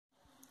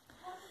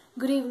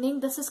Good evening,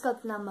 this is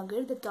Kalpana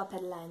Magar. The top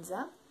headlines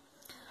are: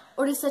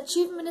 Odisha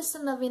Chief Minister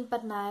Naveen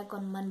Patnaik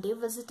on Monday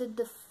visited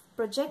the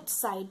project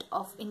site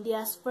of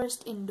India's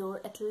first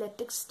indoor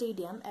athletics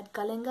stadium at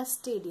Kalinga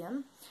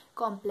Stadium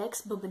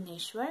Complex,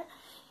 Bhubaneswar.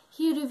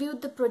 He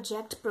reviewed the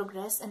project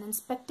progress and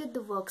inspected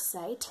the work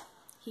site.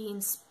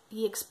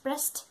 He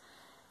expressed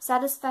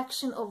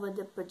satisfaction over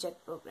the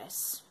project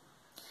progress.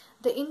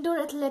 The indoor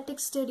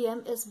athletics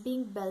stadium is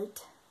being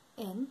built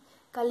in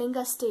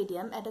Kalinga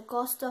Stadium at a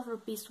cost of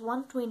Rs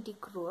 120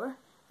 crore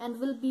and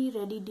will be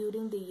ready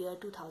during the year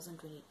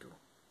 2022.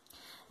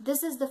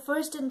 This is the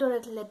first indoor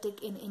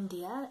athletic in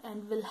India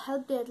and will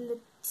help the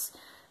athletes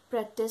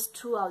practice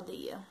throughout the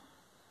year.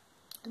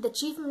 The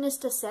Chief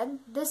Minister said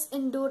this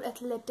indoor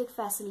athletic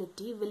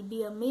facility will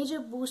be a major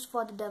boost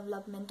for the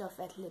development of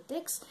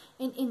athletics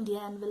in India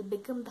and will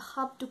become the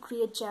hub to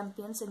create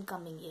champions in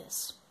coming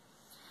years.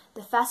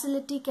 The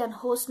facility can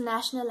host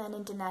national and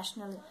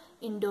international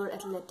indoor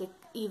athletic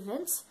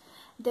events.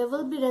 There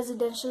will be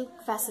residential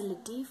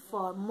facility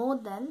for more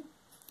than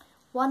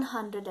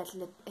 100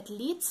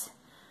 athletes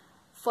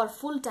for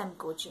full-time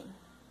coaching.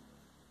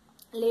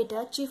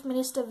 Later, Chief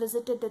Minister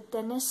visited the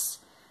tennis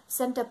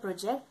center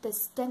project.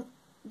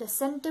 The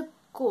center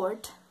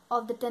court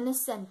of the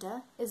tennis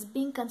center is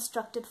being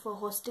constructed for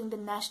hosting the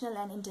national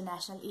and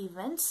international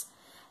events.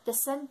 The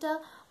center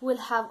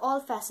will have all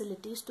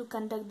facilities to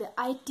conduct the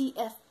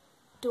ITF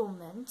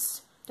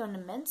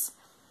tournaments,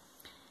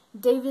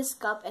 Davis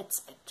Cup,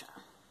 etc.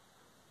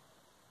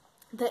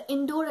 The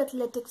indoor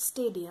athletic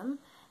stadium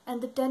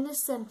and the tennis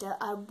center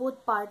are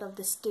both part of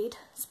the state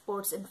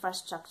sports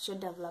infrastructure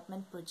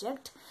development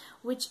project,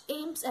 which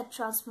aims at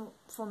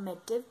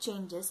transformative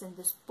changes in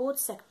the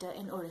sports sector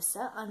in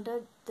Odisha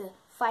under the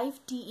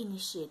 5T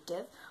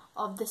initiative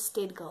of the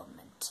state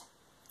government.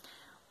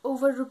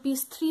 Over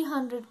Rs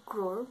 300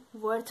 crore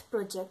worth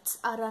projects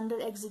are under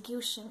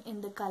execution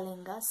in the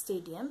Kalinga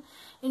Stadium,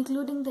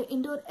 including the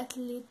indoor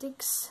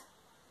athletics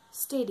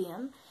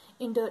stadium,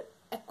 indoor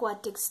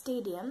aquatic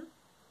stadium,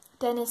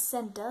 tennis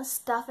center,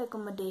 staff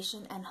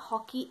accommodation and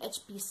hockey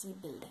HPC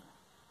building.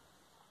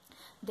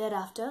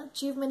 Thereafter,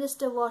 Chief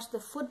Minister watched the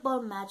football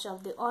match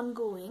of the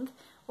ongoing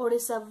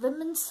Odisha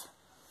Women's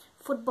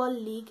Football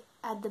League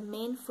at the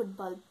main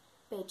football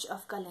pitch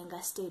of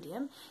Kalinga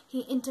Stadium.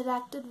 He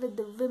interacted with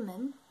the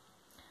women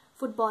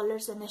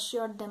footballers and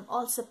assured them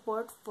all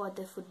support for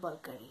their football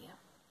career.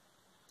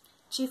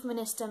 Chief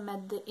Minister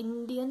met the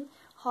Indian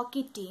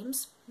hockey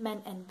teams,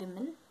 men and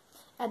women,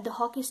 at the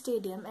hockey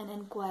stadium and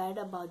inquired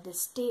about the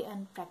stay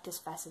and practice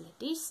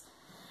facilities.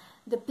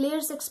 The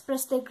players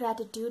expressed their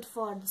gratitude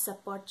for the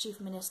support Chief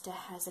Minister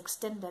has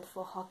extended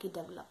for hockey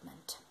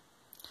development.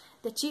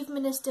 The Chief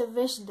Minister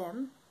wished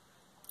them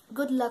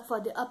good luck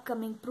for the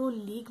upcoming Pro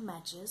League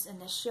matches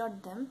and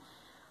assured them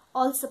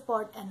all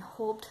support and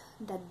hoped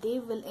that they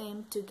will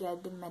aim to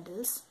get the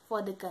medals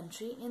for the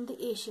country in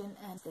the Asian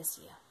and this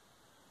year.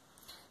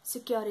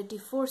 Security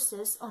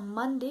forces on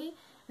Monday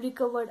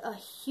recovered a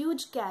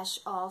huge cache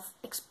of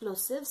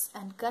explosives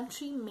and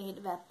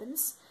country-made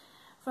weapons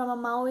from a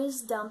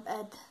Maoist dump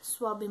at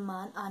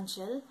Swabhiman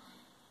Anchal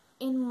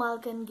in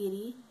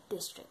Malkangiri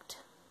district.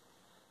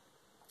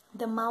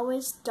 The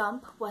Maoist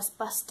dump was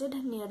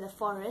busted near the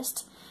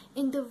forest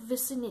in the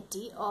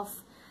vicinity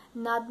of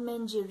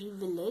Nadmanjiri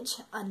village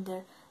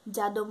under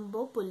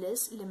Jadombo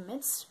police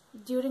limits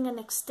during an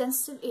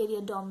extensive area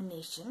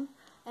domination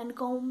and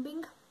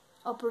combing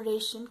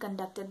operation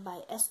conducted by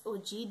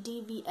SOG,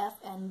 DVF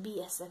and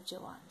BSF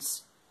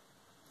Jawans.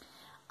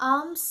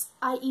 Arms,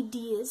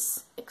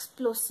 IEDs,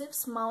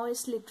 explosives,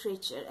 Maoist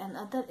literature and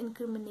other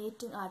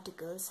incriminating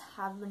articles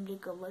have been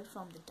recovered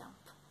from the dump.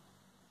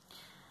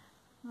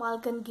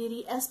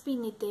 Malkangiri SP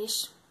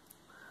Nitesh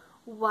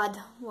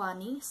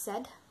Wadhwani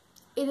said,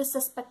 "It is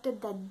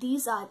suspected that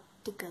these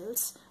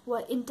articles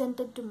were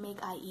intended to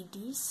make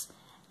IEDs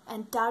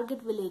and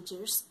target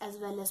villagers as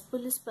well as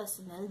police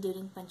personnel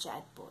during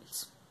Panchayat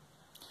polls."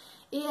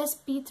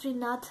 ASP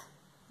Trinath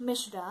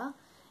Mishra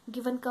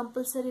given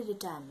compulsory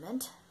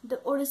retirement. The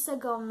Odisha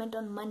government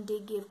on Monday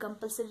gave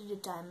compulsory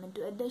retirement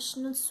to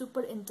additional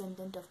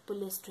Superintendent of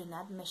Police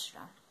Trinath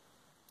Mishra.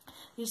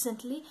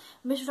 Recently,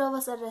 Mishra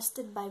was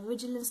arrested by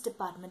Vigilance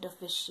Department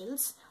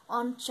officials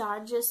on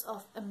charges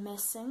of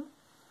amassing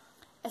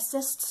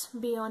assets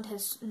beyond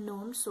his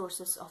known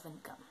sources of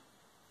income.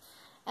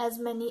 As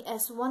many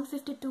as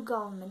 152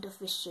 government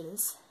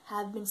officials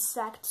have been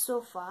sacked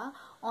so far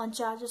on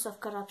charges of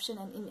corruption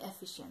and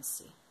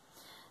inefficiency.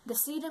 The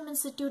Serum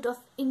Institute of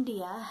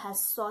India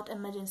has sought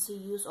emergency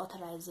use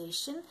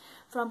authorization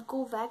from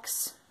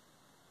COVAX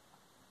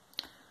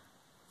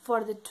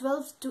for the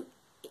 12 to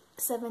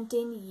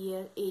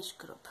 17-year age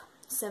group.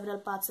 Several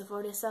parts of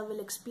Odisha will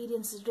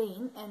experience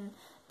rain and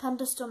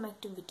thunderstorm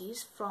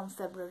activities from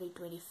February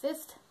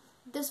 25th.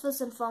 This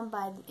was informed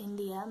by the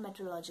India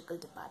Meteorological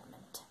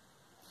Department.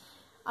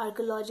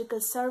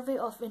 Archaeological Survey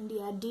of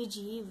India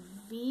DG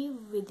V.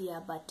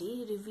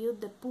 Vidyabhati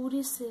reviewed the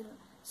Puri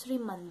Sri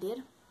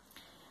Mandir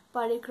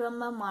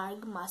Parikrama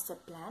Marg Master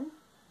Plan.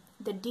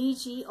 The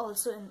DG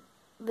also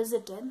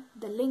visited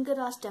the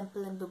Lingaraj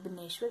temple in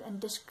Bhubaneswar and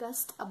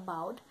discussed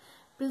about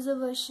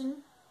preservation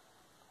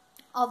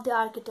of the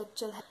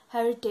architectural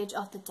heritage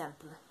of the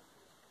temple.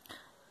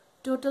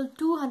 Total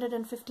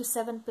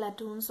 257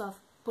 platoons of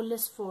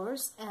police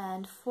force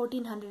and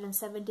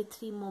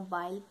 1473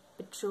 mobile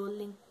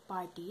patrolling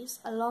parties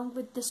along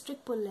with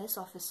district police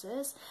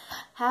officers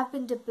have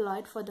been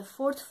deployed for the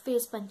 4th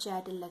phase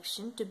panchayat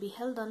election to be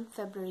held on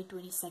February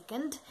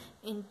 22nd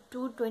in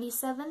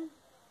 227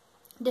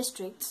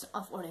 districts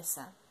of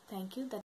Odisha. Thank you.